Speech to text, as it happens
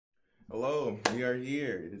Hello, we are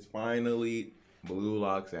here. It is finally Blue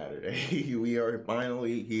Lock Saturday. We are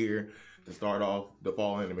finally here to start off the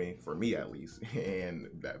fall anime, for me at least. And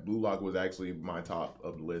that Blue Lock was actually my top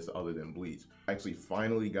of the list other than Bleach. I actually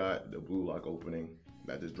finally got the Blue Lock opening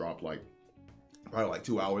that just dropped probably like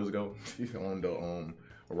 2 hours ago on the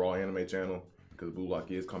Raw Anime channel, because Blue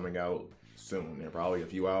Lock is coming out soon, in probably a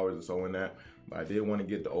few hours or so in that. But I did want to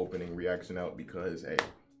get the opening reaction out because, hey,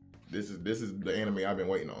 this is the anime I've been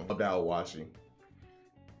waiting on. About watching,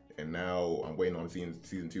 and now I'm waiting on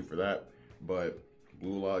season 2 for that. But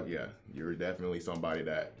Blue Lock, yeah, you're definitely somebody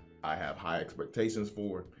that I have high expectations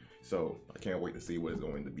for. So I can't wait to see what it's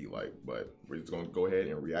going to be like. But we're just going to go ahead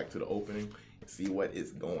and react to the opening and see what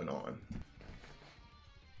is going on.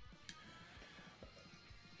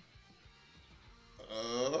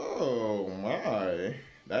 Oh my,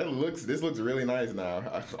 this looks really nice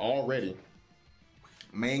now already.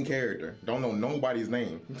 Main character, don't know nobody's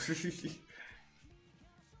name.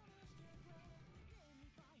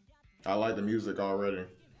 I like the music already.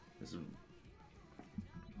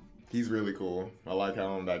 He's really cool. I like how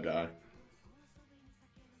I'm that guy.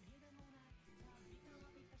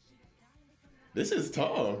 This is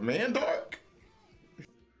tough, man. Dark.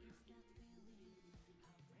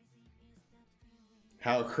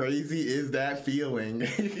 How crazy is that feeling?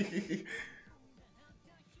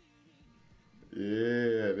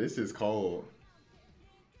 Yeah, this is cold.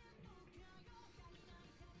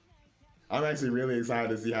 I'm actually really excited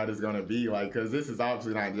to see how this is gonna be, cause this is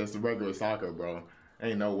obviously not just a regular soccer, bro.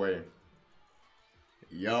 Ain't no way.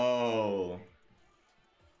 Yo.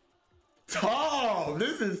 Tough!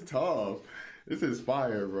 This is tough. This is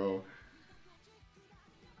fire, bro.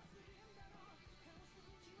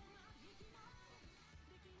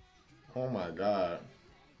 Oh my God.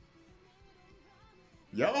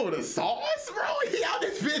 Yo, the sauce, bro. He out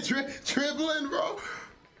this bitch dribbling, bro.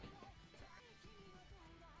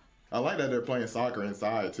 I like that they're playing soccer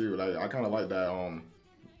inside too. Like, I kind of like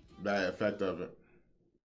that effect of it.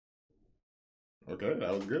 Okay,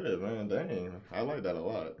 that was good, man. Dang, I like that a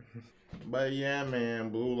lot. But yeah, man,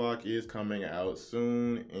 Blue Lock is coming out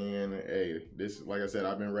soon, and hey, this, like I said,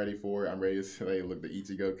 I've been ready for it. I'm ready to say, look, the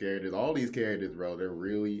Ichigo characters, all these characters, bro, they're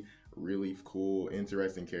really cool,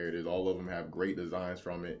 interesting characters. All of them have great designs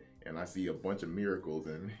from it, and I see a bunch of miracles.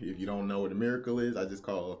 And if you don't know what a miracle is, I just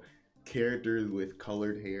call characters with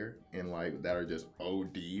colored hair and that are just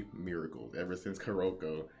OD miracles. Ever since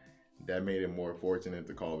Kuroko, that made it more fortunate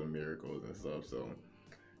to call them miracles and stuff. So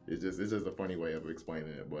it's just a funny way of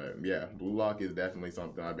explaining it. But yeah, Blue Lock is definitely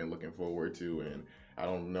something I've been looking forward to, and I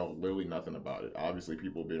don't know literally nothing about it. Obviously,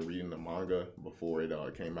 people have been reading the manga before it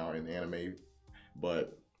came out in anime,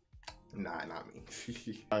 but nah, not me.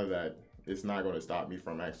 That it's not going to stop me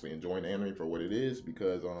from actually enjoying the anime for what it is,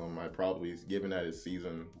 because I probably, given that it's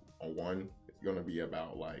season 1, it's going to be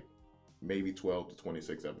about maybe 12 to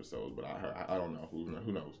 26 episodes, but I don't know.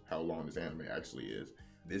 Who knows how long this anime actually is.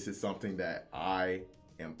 This is something that I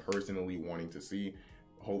am personally wanting to see.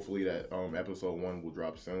 Hopefully that episode 1 will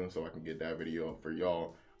drop soon so I can get that video up for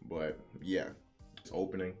y'all. But yeah, it's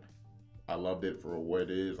opening. I loved it for what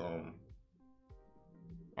it is.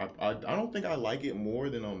 I don't think I like it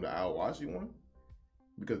more than the Aowashi one,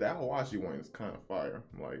 because the Aowashi one is kind of fire.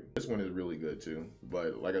 This one is really good too.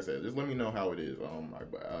 But like I said, just let me know how it is.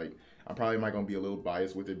 I probably might gonna be a little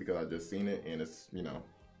biased with it because I just seen it and it's,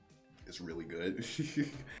 it's really good.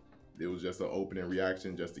 It was just an opening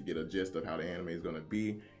reaction just to get a gist of how the anime is gonna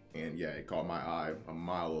be. And yeah, it caught my eye a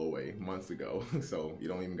mile away months ago. So you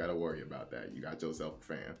don't even gotta worry about that. You got yourself a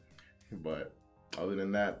fan. But other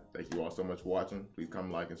than that, thank you all so much for watching. Please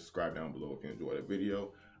comment, like, and subscribe down below if you enjoyed the video.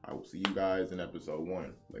 I will see you guys in episode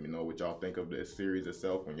 1. Let me know what y'all think of this series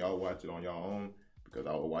itself when y'all watch it on y'all own, because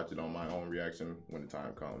I will watch it on my own reaction when the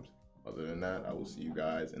time comes. Other than that, I will see you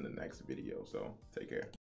guys in the next video. So take care.